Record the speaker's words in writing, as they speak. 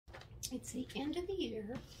It's the end of the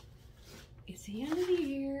year. It's the end of the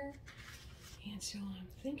year. And so I'm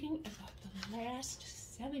thinking about the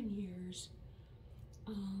last 7 years.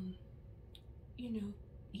 You know,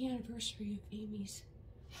 the anniversary of Amy's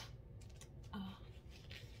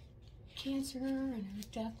cancer and her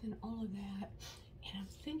death and all of that. And I'm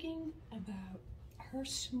thinking about her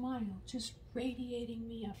smile just radiating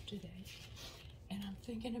me up today. And I'm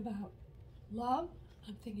thinking about love.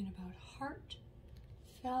 I'm thinking about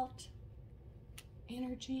heartfelt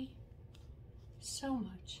energy, so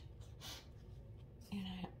much. And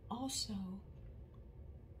I also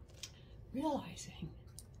realizing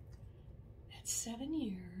that 7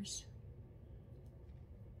 years,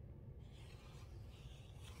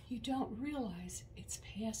 you don't realize it's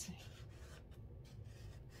passing.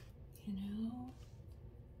 You know?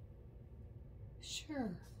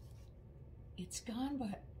 Sure, it's gone,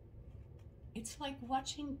 but it's like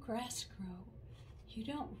watching grass grow. You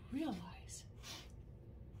don't realize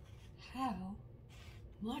how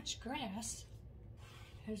much grass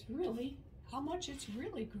has really, how much it's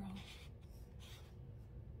really grown.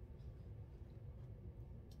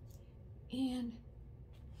 And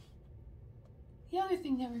the other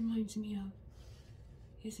thing that reminds me of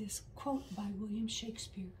is this quote by William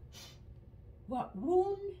Shakespeare. What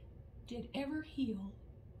wound did ever heal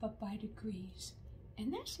but by degrees?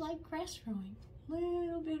 And that's like grass growing,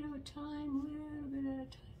 little bit at a time, little bit at a time,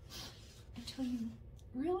 until you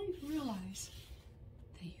really realize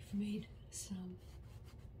that you've made some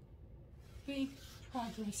big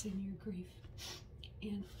progress in your grief.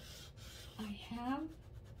 And I have,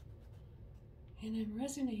 and I'm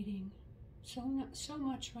resonating so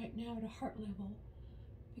much right now at a heart level,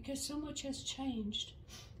 because so much has changed.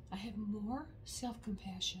 I have more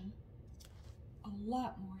self-compassion, a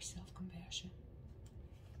lot more self-compassion.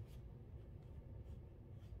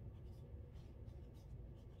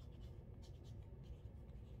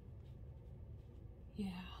 Yeah.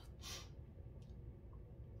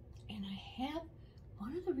 And I have,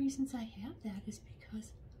 one of the reasons I have that is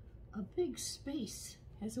because a big space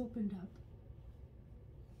has opened up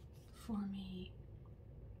for me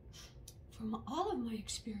from all of my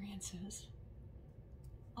experiences.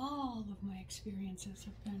 All of my experiences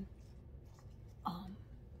have been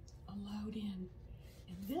allowed in.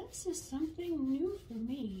 And this is something new for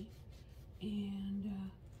me. And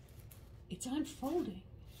it's unfolding.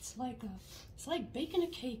 It's like baking a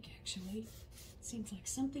cake, actually. It seems like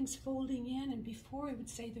something's folding in, and before I would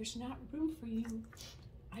say there's not room for you.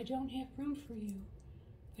 I don't have room for you.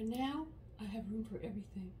 But now I have room for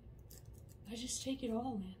everything. I just take it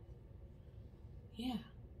all in. Yeah.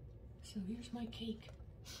 So here's my cake.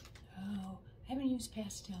 Oh, I haven't used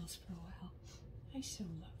pastels for a while. I so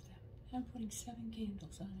love them. I'm putting 7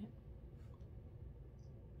 candles on it.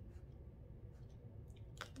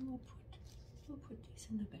 And we'll put these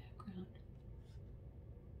in the background.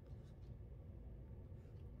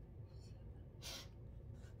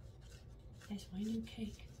 There's my new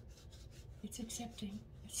cake. It's accepting.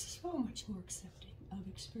 It's so much more accepting of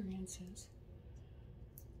experiences.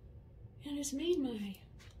 And it's made my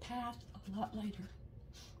path a lot lighter.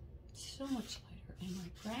 So much lighter. And my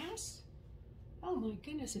grass, oh my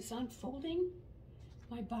goodness, it's unfolding.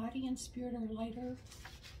 My body and spirit are lighter,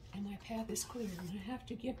 and my path is clear. And I have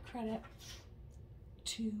to give credit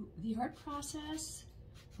to the art process,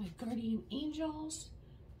 my guardian angels,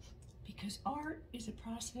 because art is a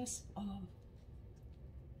process of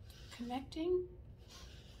connecting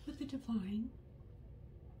with the divine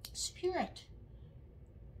spirit.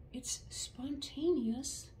 It's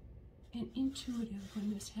spontaneous and intuitive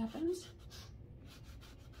when this happens,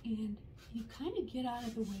 and you kind of get out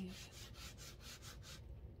of the way of it.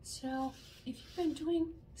 So if you've been doing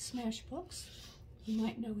smashbooks, you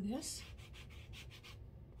might know this,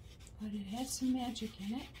 but it has some magic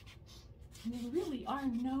in it, and there really are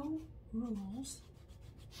no rules.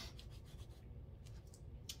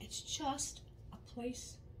 It's just a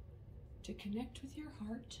place to connect with your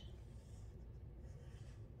heart.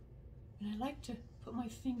 And I like to put my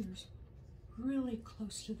fingers really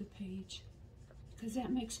close to the page, because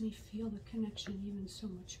that makes me feel the connection even so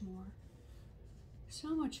much more. So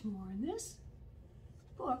much more. And this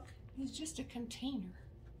book is just a container.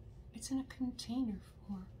 It's in a container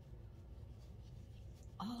for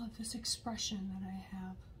all of this expression that I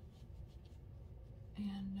have.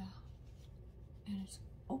 And it's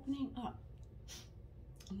opening up,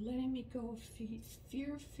 letting me go of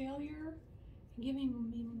fear of failure, and giving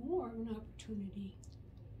me more of an opportunity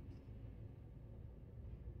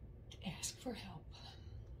to ask for help.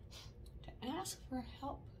 To ask for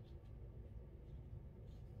help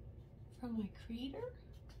from my Creator,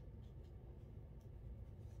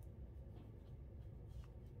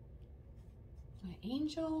 my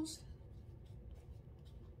angels,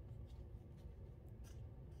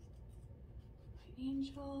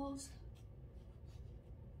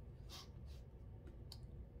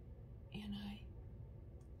 and I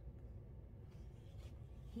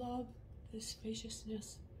love this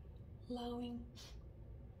spaciousness, allowing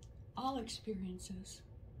all experiences,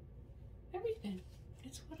 everything.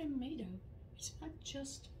 It's what I'm made of. It's not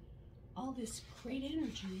just all this great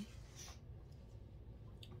energy,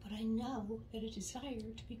 but I know that a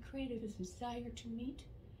desire to be creative is a desire to meet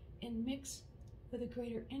and mix with a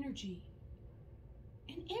greater energy.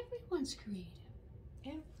 And everyone's creative.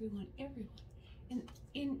 Everyone. And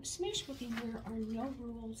in smashbooking, there are no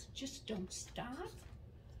rules. Just don't stop.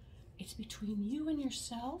 It's between you and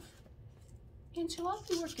yourself. And so I'll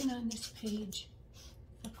be working on this page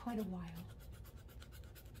for quite a while.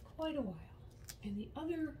 And the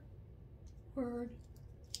other word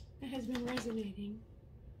that has been resonating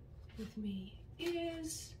with me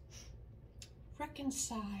is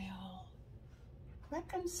reconcile.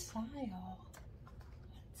 Reconcile.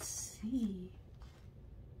 Let's see.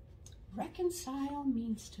 Reconcile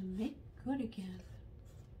means to make good again.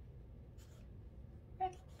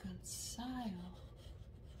 Reconcile.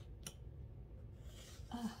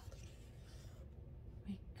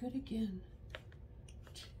 Make good again.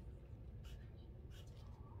 2, 3,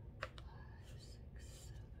 4, 5, 6,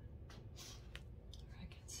 7.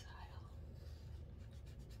 Reconcile.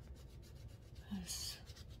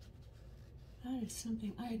 That is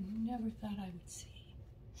something I never thought I would see.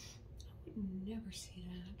 I would never see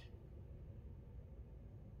that.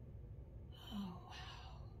 Oh,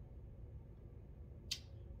 wow.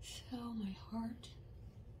 So my heart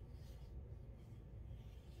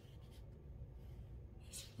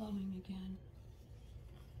is flowing again.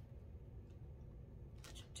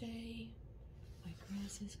 Today, my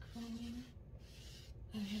grass is growing.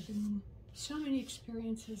 I've had so many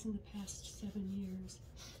experiences in the past 7 years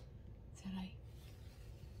that I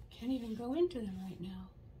can't even go into them right now.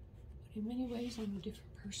 But in many ways, I'm a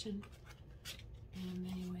different person. And in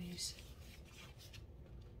many ways,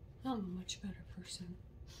 I'm a much better person.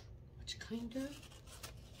 Much kinder.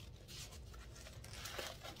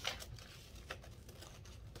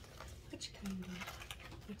 Much kinder.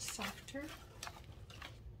 Much softer.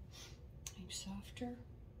 I'm softer.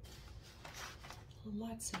 A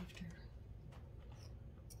lot softer.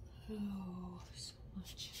 Oh, so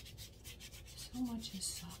much. So much is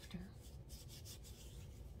softer.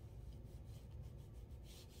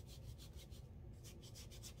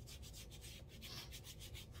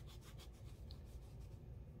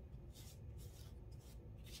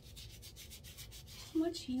 So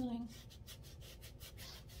much healing.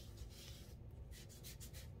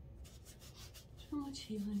 So much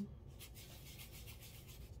healing.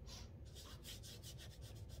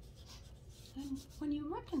 And when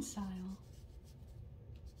you reconcile,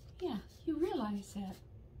 yeah, you realize that,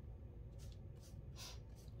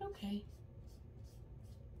 okay,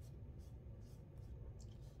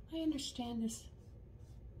 I understand this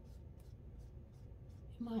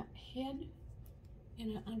in my head,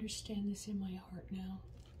 and I understand this in my heart now.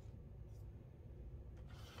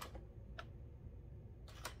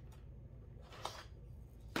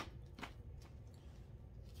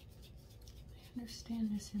 I understand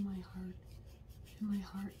this in my heart, and my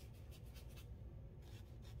heart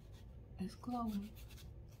is glowing.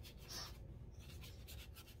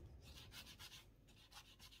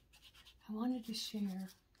 I wanted to share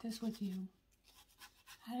this with you.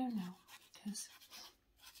 I don't know, because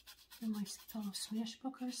you're my fellow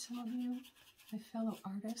smashbookers, some of you, my fellow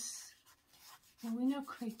artists. Well, we know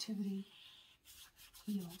creativity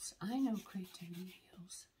heals. I know creativity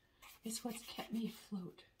heals. It's what's kept me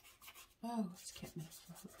afloat. Oh, it's kept me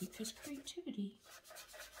afloat because creativity,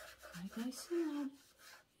 like I said,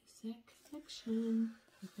 is that connection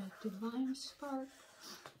with that divine spark.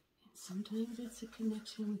 And sometimes it's a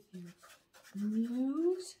connection with your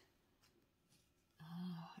muse.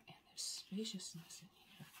 And there's spaciousness in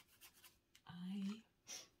here. I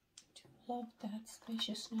do love that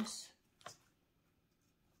spaciousness that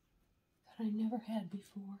I never had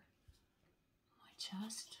before. My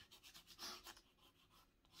chest.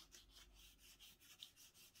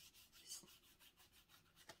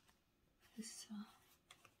 Is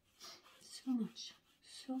so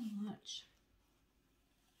much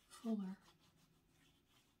fuller.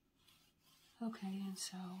 Okay, and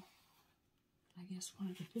so I guess one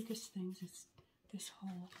of the biggest things is this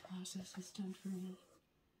whole process has done for me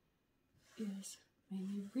is made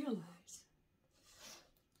me realize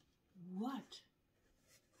what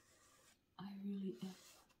I really am.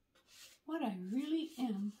 What I really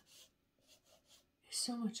am is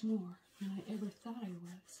so much more than I ever thought I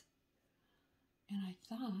was. And I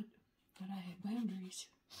thought that I had boundaries,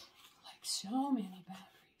 like so many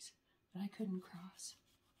boundaries that I couldn't cross.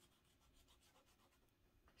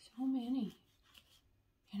 So many.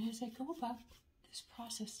 And as I go about this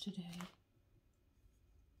process today,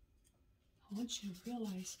 I want you to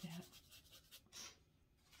realize that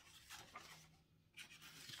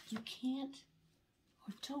you can't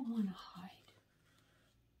or don't want to hide.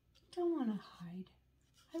 Don't want to hide.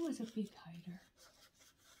 I was a big hider.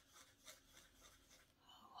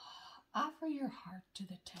 Oh, offer your heart to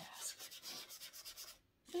the task.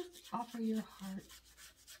 Just offer your heart.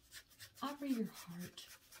 Offer your heart.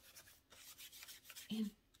 And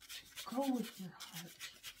go with your heart.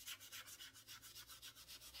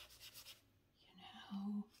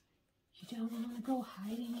 You don't want to go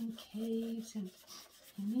hiding in caves, and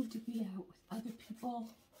you need to be out with other people,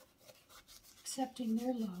 accepting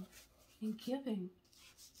their love and giving.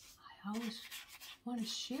 I always want to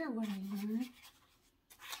share what I learned,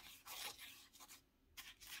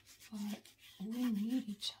 but we need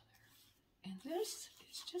each other. And this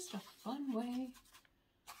is just a fun way,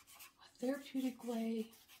 a therapeutic way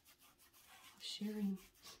of sharing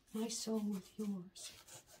my soul with yours.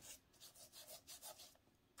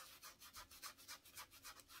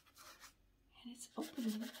 And it's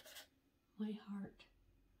opening my heart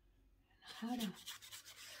and how to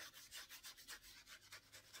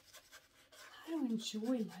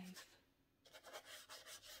enjoy life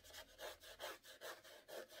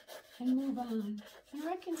and move on and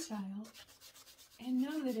reconcile and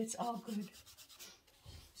know that it's all good.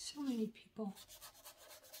 So many people.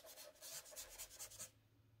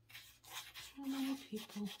 So many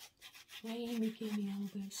people. My Amy gave me all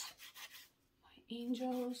this. My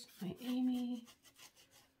angels, my Amy.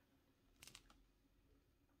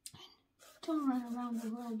 Don't run around the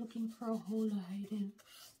world looking for a hole to hide in.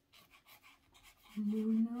 No,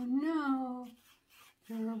 no, no.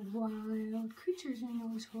 There are wild creatures in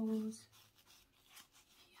those holes.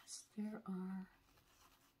 Yes, there are.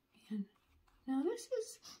 And now this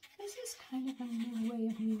is kind of a new way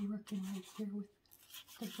of me working right here with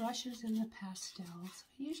the brushes and the pastels.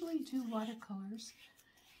 I usually do watercolors,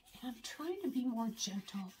 and I'm trying to be more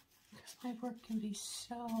gentle because my work can be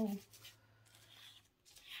so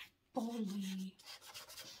bold.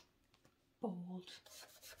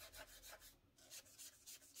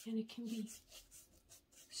 And it can be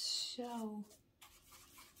so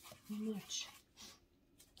much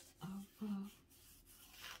of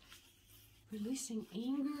releasing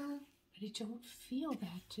anger, but I don't feel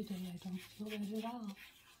that today. I don't feel that at all.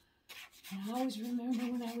 And I always remember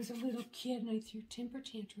when I was a little kid and I threw temper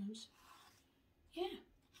tantrums. Yeah, and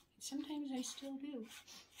sometimes I still do.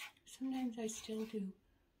 Sometimes I still do,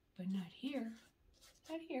 but not here.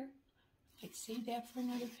 Not here. I'd save that for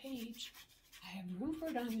another page. I have room for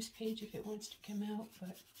it on this page if it wants to come out,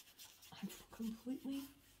 but I'm feeling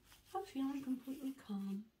completely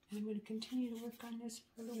calm. And I'm going to continue to work on this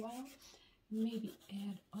for a little while. Maybe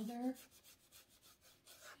add other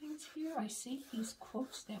things here. I saved these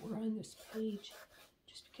quotes that were on this page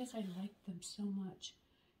just because I like them so much.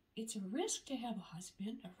 It's a risk to have a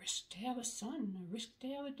husband, a risk to have a son, a risk to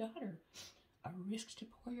have a daughter, a risk to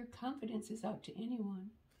pour your confidences out to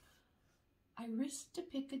anyone. I risk to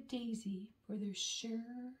pick a daisy, for there's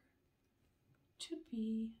sure to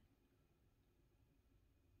be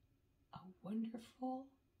a wonderful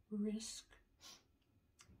risk.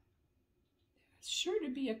 There's sure to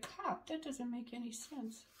be a cop. That doesn't make any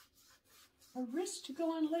sense. A risk to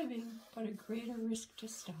go on living, but a greater risk to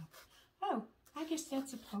stop. Oh, I guess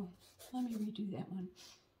that's a poem. Let me redo that one.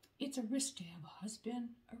 It's a risk to have a husband,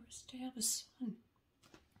 a risk to have a son,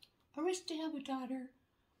 a risk to have a daughter,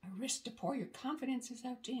 a risk to pour your confidences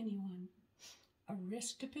out to anyone, a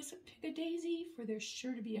risk to pick a daisy, for there's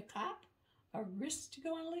sure to be a cop, a risk to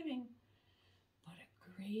go on living, but a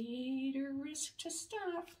greater risk to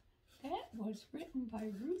stop. That was written by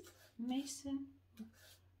Ruth Mason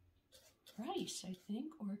Rice, I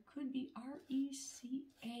think, or it could be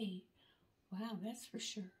R-E-C-A. Wow, that's for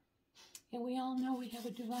sure. And we all know we have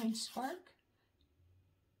a divine spark.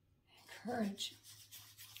 And courage.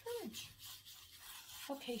 Courage.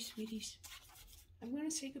 Okay, sweeties. I'm going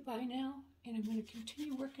to say goodbye now, and I'm going to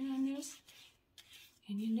continue working on this.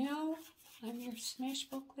 And you know, I'm your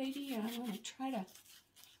smashbook lady, and I'm going to try to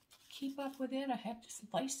keep up with it. I have this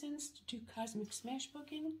license to do cosmic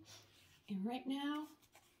smashbooking, and right now,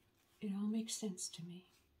 it all makes sense to me.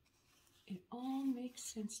 It all makes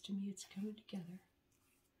sense to me. It's coming together.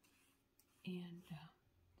 And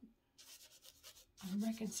I'm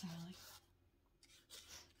reconciling.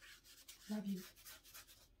 Love you.